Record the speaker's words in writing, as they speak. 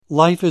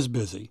life is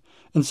busy,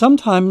 and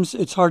sometimes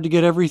it's hard to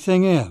get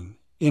everything in,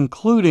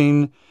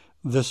 including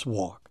this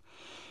walk.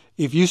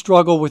 If you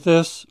struggle with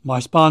this, my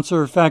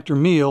sponsor, Factor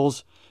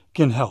Meals,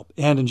 can help.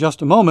 And in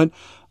just a moment,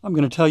 I'm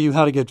going to tell you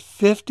how to get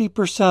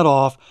 50%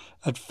 off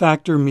at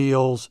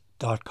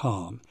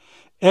factormeals.com.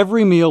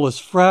 Every meal is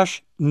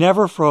fresh,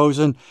 never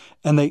frozen,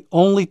 and they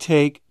only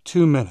take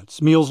 2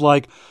 minutes. Meals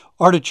like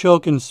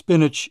artichoke and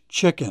spinach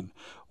chicken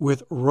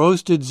with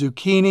roasted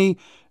zucchini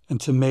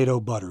and tomato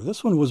butter.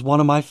 This one was one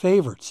of my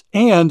favorites.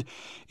 And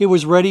it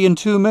was ready in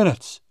 2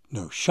 minutes.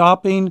 No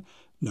shopping,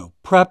 no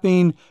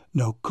prepping,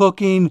 no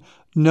cooking,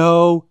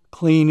 no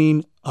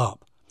cleaning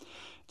up.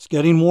 It's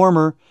getting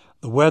warmer.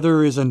 The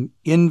weather is an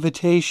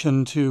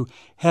invitation to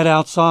head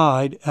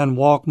outside and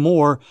walk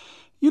more.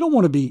 You don't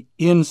want to be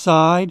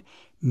inside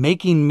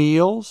making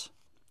meals.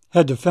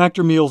 Head to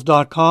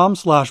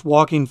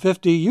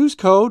factormeals.com/walking50. Use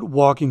code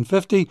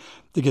walking50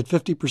 to get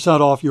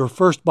 50% off your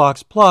first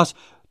box plus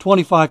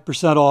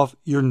 25% off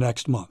your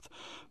next month.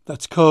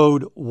 That's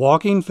code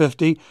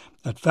walking50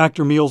 at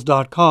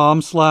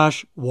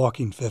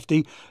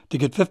factormeals.com/walking50 to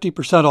get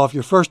 50% off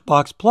your first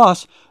box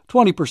plus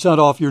 20%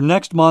 off your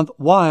next month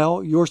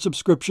while your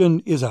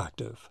subscription is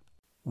active.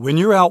 When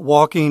you're out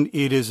walking,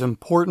 it is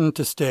important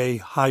to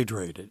stay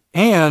hydrated.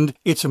 And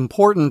it's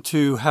important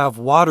to have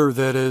water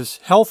that is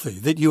healthy,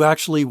 that you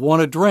actually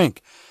want to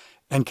drink.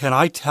 And can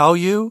I tell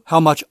you how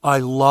much I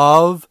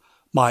love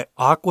my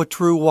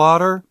AquaTrue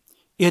water?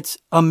 It's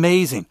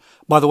amazing.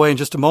 By the way, in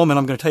just a moment,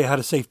 I'm going to tell you how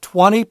to save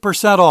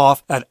 20%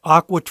 off at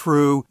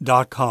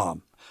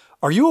aquatrue.com.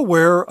 Are you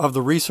aware of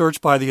the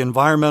research by the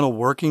Environmental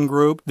Working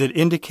Group that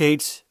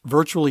indicates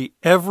virtually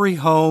every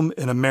home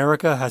in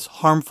America has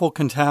harmful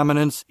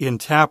contaminants in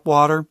tap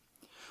water?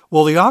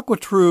 Well, the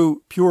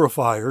AquaTrue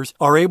purifiers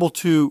are able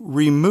to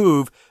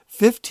remove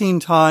 15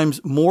 times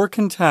more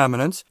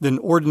contaminants than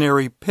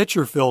ordinary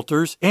pitcher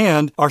filters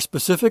and are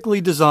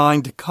specifically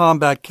designed to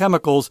combat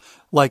chemicals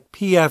like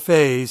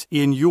PFAS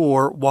in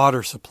your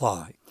water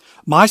supply.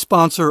 My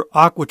sponsor,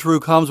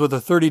 AquaTrue, comes with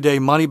a 30-day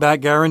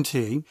money-back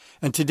guarantee,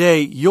 and today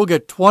you'll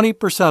get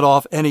 20%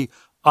 off any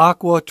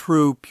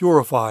AquaTrue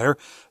purifier.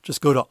 Just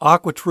go to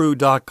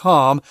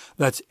aquatrue.com.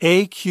 That's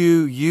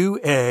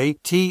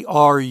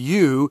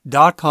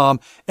AQUATRU.com.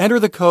 Enter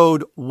the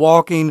code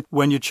WALKING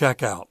when you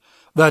check out.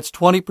 That's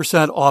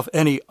 20% off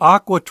any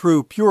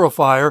AquaTrue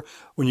purifier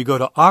when you go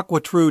to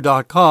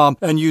aquatrue.com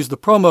and use the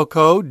promo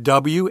code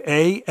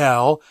WALKING.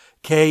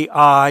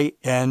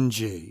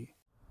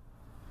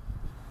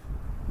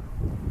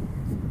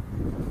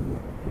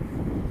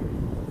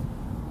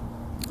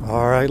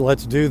 All right,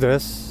 let's do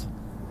this.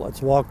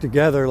 Let's walk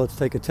together. Let's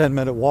take a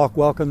 10-minute walk.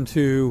 Welcome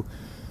to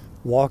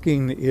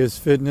Walking is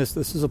Fitness.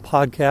 This is a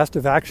podcast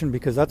of action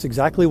because that's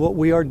exactly what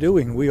we are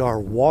doing. We are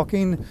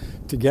walking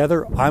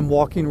together. I'm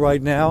walking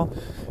right now,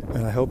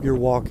 and I hope you're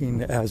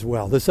walking as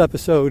well. This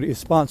episode is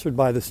sponsored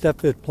by the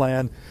StepFit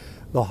Plan.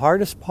 The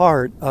hardest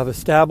part of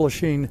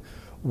establishing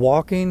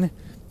walking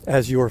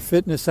as your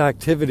fitness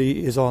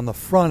activity is on the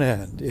front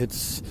end.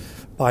 It's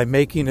by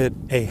making it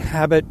a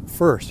habit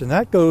first. And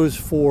that goes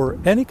for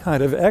any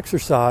kind of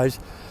exercise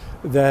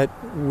that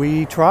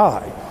we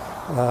try.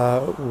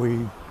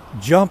 We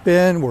jump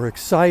in, we're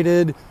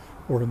excited,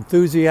 we're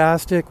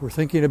enthusiastic, we're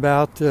thinking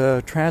about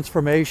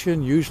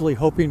transformation, usually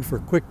hoping for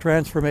quick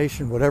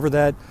transformation, whatever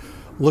that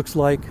looks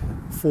like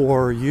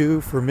for you,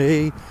 for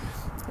me.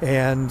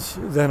 And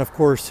then, of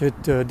course,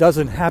 it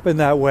doesn't happen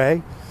that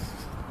way.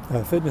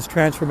 Fitness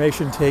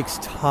transformation takes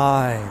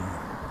time,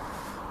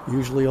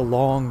 usually a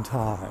long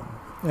time.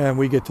 And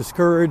we get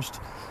discouraged,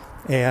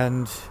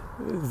 and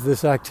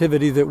this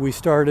activity that we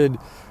started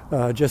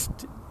just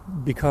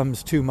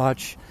becomes too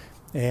much,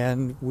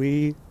 and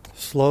we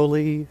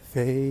slowly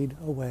fade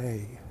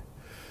away.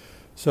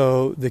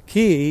 So the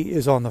key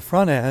is on the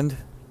front end,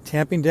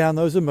 tamping down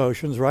those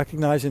emotions,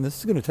 recognizing this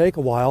is going to take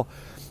a while,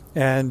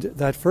 and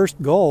that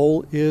first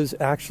goal is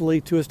actually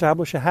to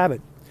establish a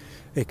habit,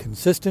 a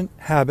consistent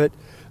habit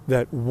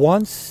that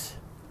once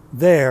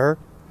there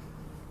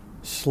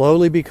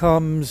slowly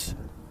becomes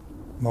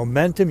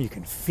momentum. You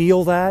can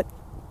feel that.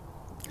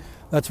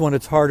 That's when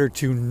it's harder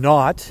to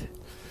not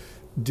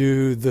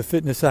do the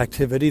fitness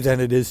activity than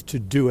it is to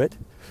do it.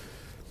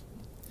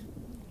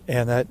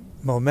 And that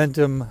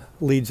momentum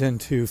leads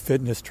into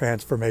fitness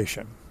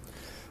transformation.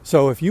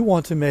 So if you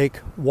want to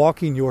make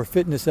walking your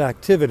fitness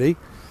activity,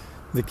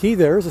 the key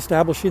there is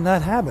establishing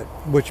that habit,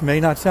 which may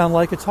not sound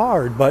like it's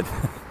hard, but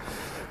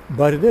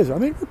it is. I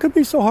mean, what could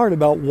be so hard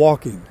about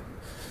walking?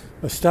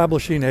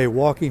 Establishing a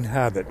walking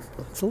habit.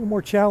 It's a little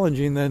more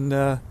challenging than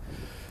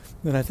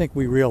I think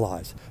we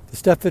realize. The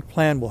StepFit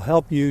Plan will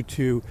help you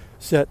to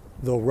set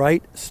the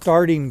right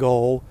starting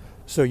goal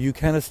so you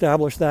can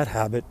establish that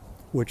habit,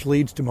 which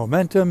leads to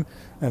momentum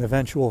and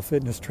eventual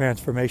fitness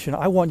transformation.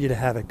 I want you to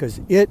have it because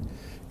it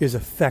is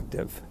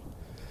effective.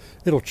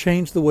 It'll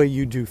change the way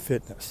you do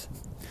fitness.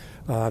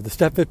 The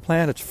StepFit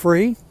Plan, it's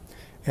free,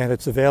 and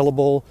it's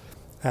available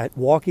at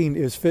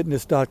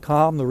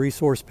walkingisfitness.com, the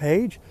resource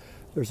page.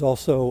 There's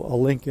also a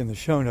link in the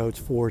show notes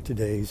for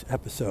today's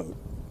episode.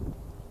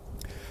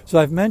 So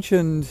I've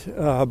mentioned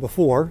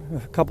before,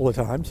 a couple of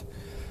times,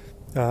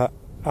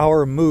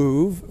 our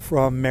move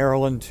from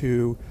Maryland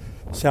to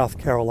South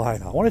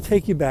Carolina. I want to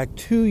take you back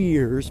 2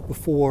 years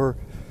before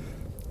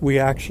we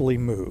actually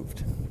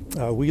moved.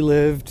 We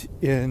lived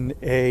in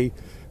a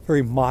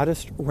very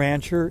modest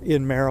rancher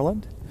in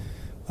Maryland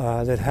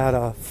that had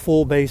a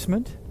full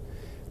basement,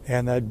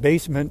 and that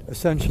basement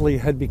essentially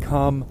had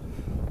become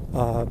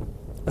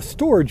a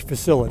storage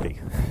facility.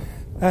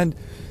 And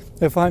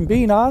if I'm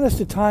being honest,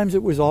 at times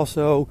it was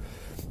also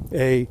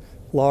a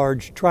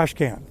large trash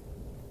can.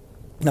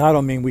 Now, I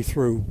don't mean we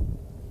threw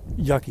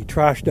yucky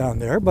trash down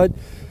there, but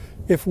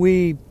if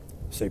we,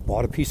 say,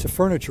 bought a piece of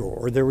furniture,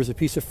 or there was a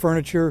piece of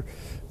furniture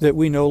that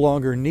we no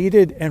longer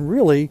needed and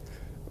really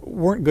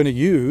weren't going to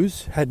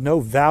use, had no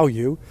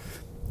value,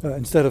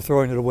 instead of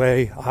throwing it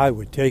away, I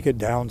would take it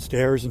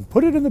downstairs and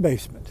put it in the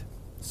basement.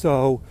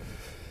 So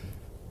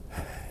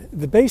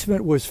the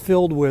basement was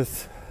filled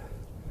with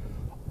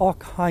all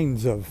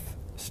kinds of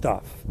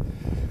stuff.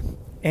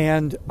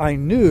 And I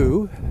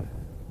knew,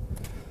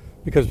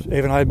 because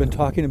Ava and I had been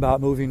talking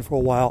about moving for a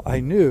while, I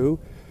knew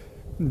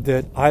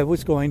that I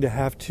was going to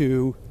have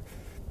to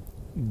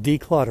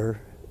declutter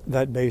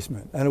that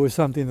basement. And it was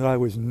something that I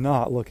was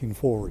not looking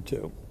forward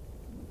to.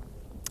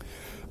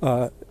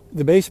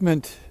 The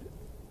basement,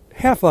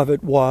 half of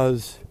it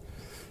was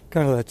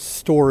kind of that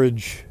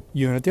storage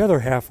unit. The other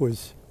half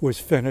was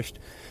finished.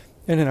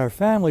 And in our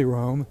family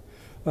room,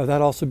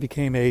 that also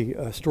became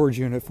a storage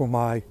unit for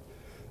my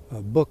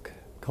book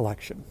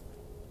collection.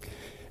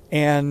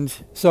 And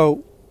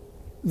so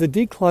the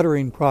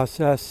decluttering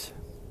process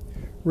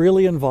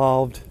really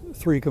involved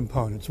 3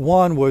 components.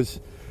 One was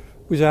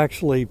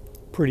actually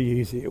pretty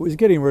easy. It was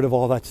getting rid of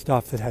all that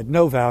stuff that had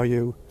no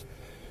value,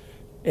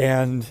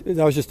 and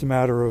that was just a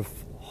matter of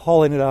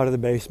hauling it out of the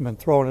basement,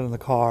 throwing it in the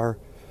car,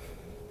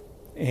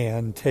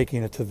 and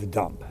taking it to the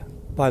dump.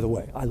 By the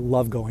way, I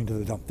love going to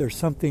the dump. There's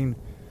something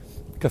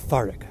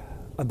cathartic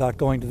about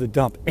going to the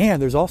dump.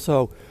 And there's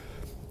also,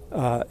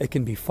 it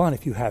can be fun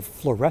if you have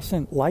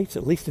fluorescent lights,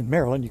 at least in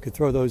Maryland. You could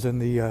throw those in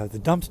the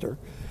dumpster,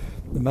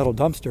 the metal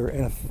dumpster.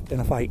 And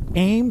if I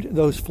aimed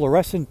those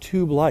fluorescent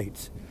tube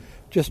lights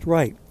just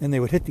right, and they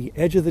would hit the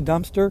edge of the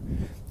dumpster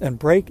and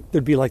break,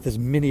 there'd be like this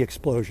mini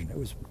explosion. It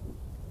was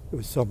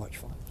so much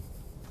fun.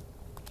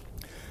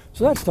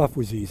 So that stuff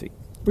was easy.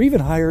 We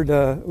even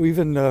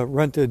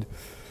rented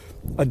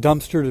a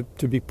dumpster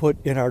to be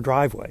put in our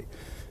driveway.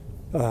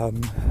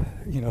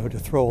 To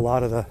throw a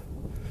lot of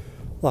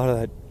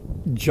that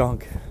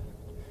junk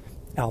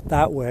out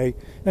that way,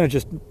 and it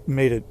just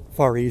made it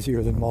far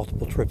easier than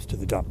multiple trips to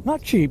the dump.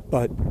 Not cheap,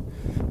 but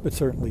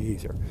certainly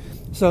easier.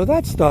 So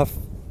that stuff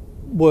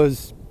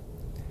was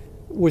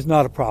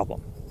not a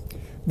problem.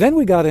 Then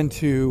we got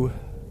into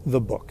the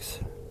books,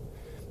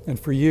 and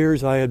for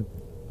years I had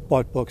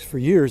bought books. For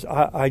years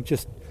I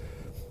didn't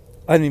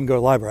even go to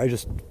the library.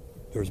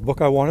 There was a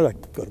book I wanted,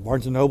 I'd go to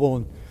Barnes & Noble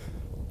and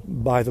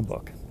buy the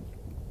book.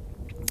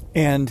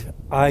 And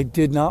I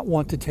did not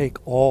want to take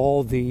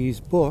all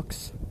these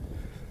books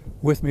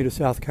with me to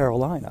South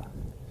Carolina,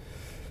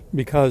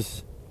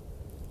 because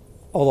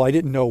although I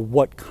didn't know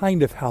what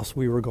kind of house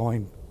we were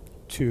going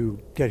to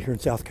get here in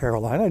South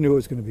Carolina, I knew it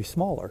was going to be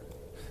smaller.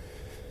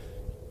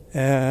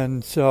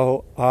 And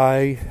so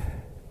I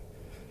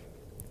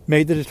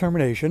made the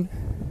determination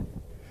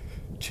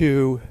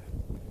to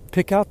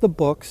pick out the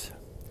books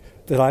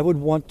that I would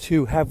want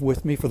to have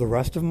with me for the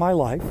rest of my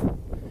life,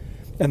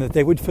 and that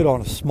they would fit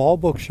on a small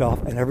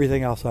bookshelf, and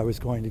everything else I was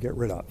going to get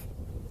rid of.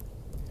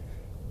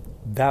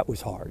 That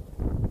was hard.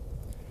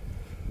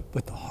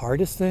 But the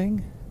hardest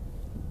thing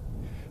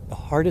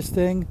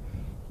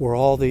were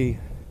all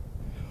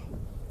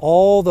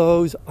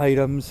those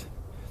items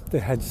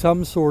that had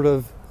some sort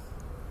of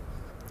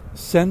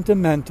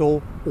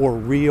sentimental or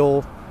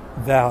real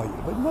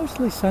value, but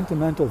mostly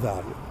sentimental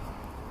value.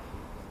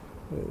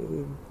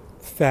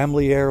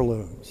 Family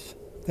heirlooms,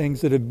 things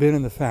that had been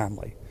in the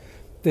family,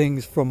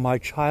 things from my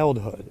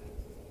childhood.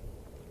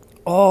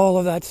 All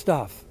of that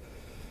stuff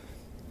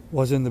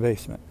was in the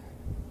basement.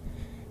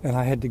 And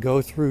I had to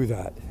go through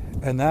that.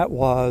 And that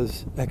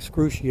was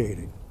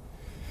excruciating.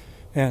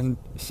 And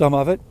some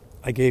of it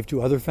I gave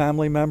to other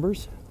family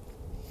members,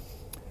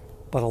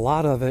 but a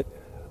lot of it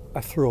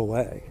I threw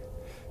away.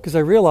 Because I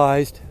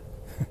realized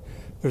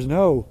there's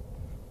no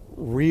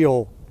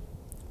real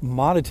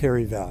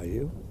monetary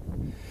value.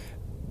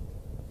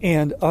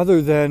 And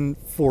other than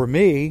for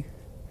me,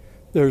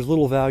 there's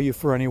little value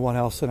for anyone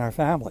else in our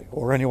family,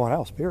 or anyone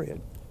else, period.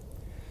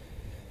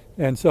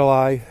 And so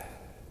I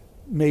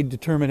made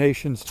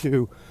determinations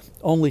to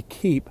only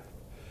keep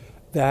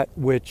that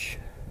which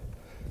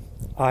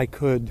I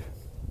could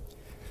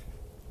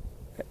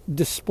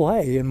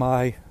display in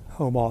my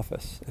home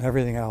office, and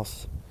everything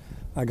else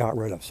I got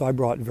rid of. So I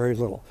brought very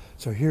little.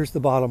 So here's the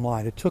bottom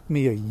line. It took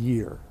me a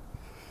year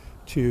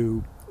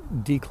to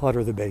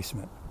declutter the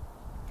basement.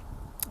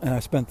 And I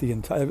spent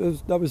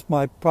that was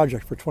my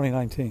project for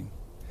 2019.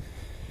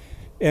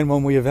 And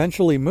when we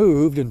eventually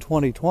moved in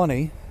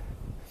 2020,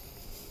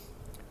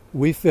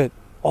 we fit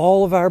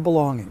all of our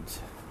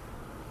belongings,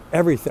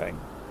 everything,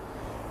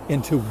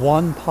 into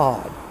one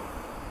pod.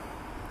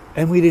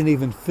 And we didn't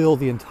even fill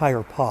the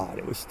entire pod.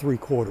 It was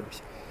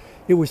 3/4.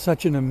 It was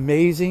such an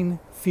amazing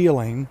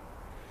feeling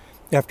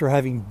after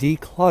having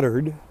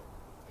decluttered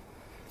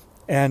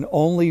and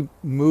only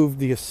moved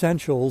the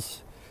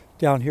essentials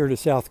down here to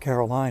South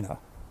Carolina,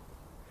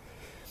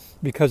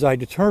 because I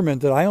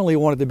determined that I only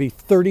wanted to be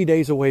 30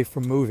 days away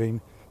from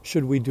moving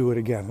should we do it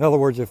again. In other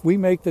words, if we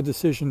make the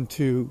decision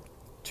to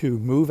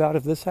move out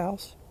of this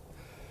house,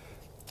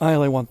 I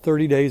only want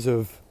 30 days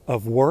of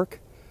work,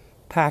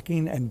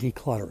 packing, and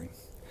decluttering,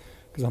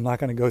 because I'm not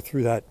going to go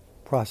through that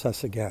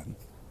process again.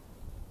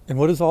 And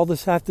what does all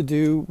this have to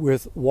do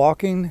with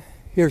walking?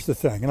 Here's the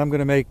thing, and I'm going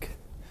to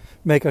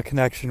make a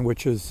connection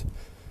which is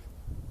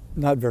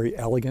not very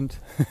elegant.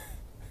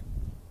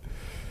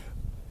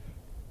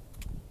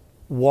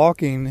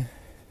 Walking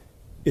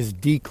is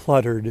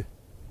decluttered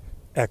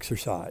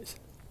exercise.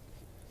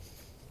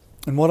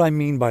 And what I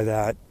mean by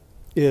that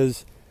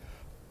is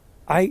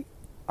I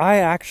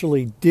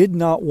actually did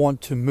not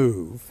want to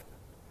move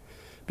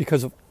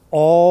because of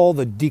all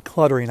the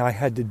decluttering I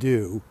had to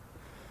do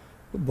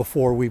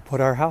before we put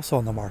our house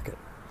on the market.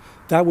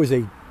 That was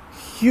a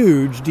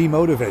huge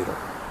demotivator.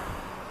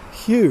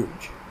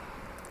 Huge.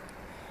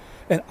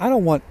 And I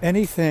don't want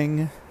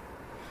anything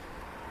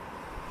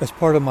as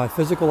part of my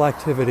physical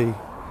activity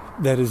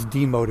that is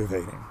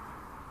demotivating.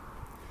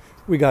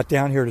 We got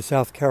down here to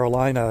South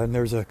Carolina and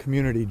there's a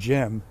community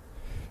gym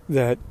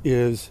that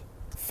is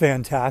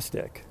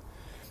fantastic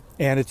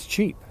and it's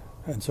cheap.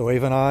 And so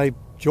Ava and I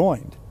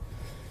joined.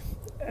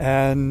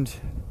 And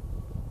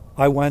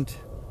I went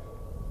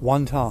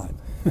one time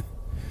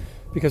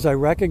because I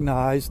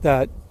recognized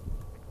that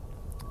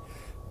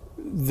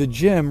the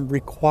gym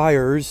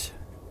requires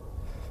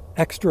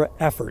extra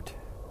effort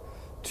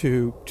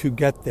to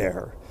get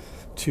there,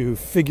 to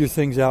figure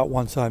things out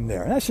once I'm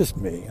there. And that's just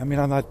me. I mean,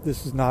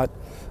 this is not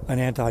an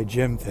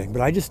anti-gym thing,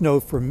 but I just know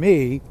for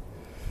me,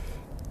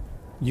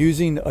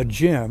 using a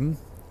gym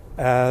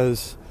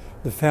as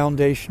the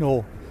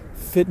foundational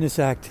fitness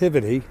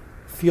activity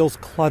feels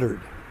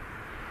cluttered.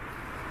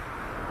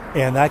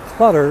 And that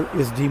clutter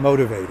is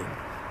demotivating.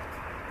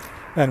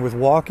 And with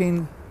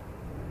walking,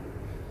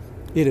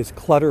 it is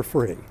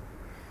clutter-free.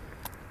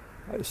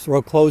 I just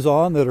throw clothes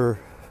on that are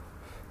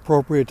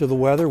appropriate to the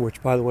weather,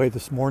 which, by the way,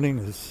 this morning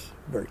is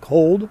very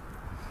cold.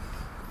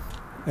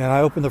 And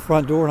I open the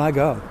front door and I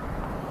go.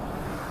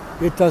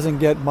 It doesn't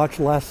get much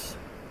less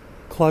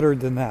cluttered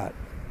than that.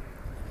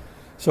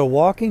 So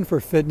walking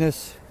for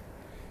fitness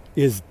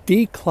is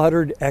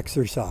decluttered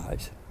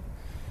exercise.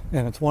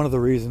 And it's one of the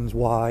reasons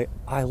why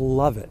I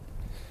love it.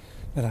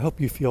 And I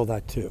hope you feel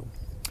that too.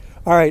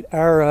 All right,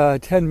 our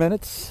 10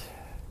 minutes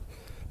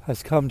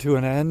has come to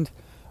an end.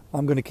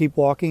 I'm going to keep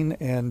walking,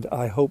 and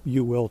I hope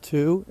you will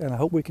too. And I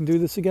hope we can do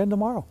this again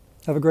tomorrow.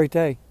 Have a great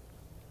day.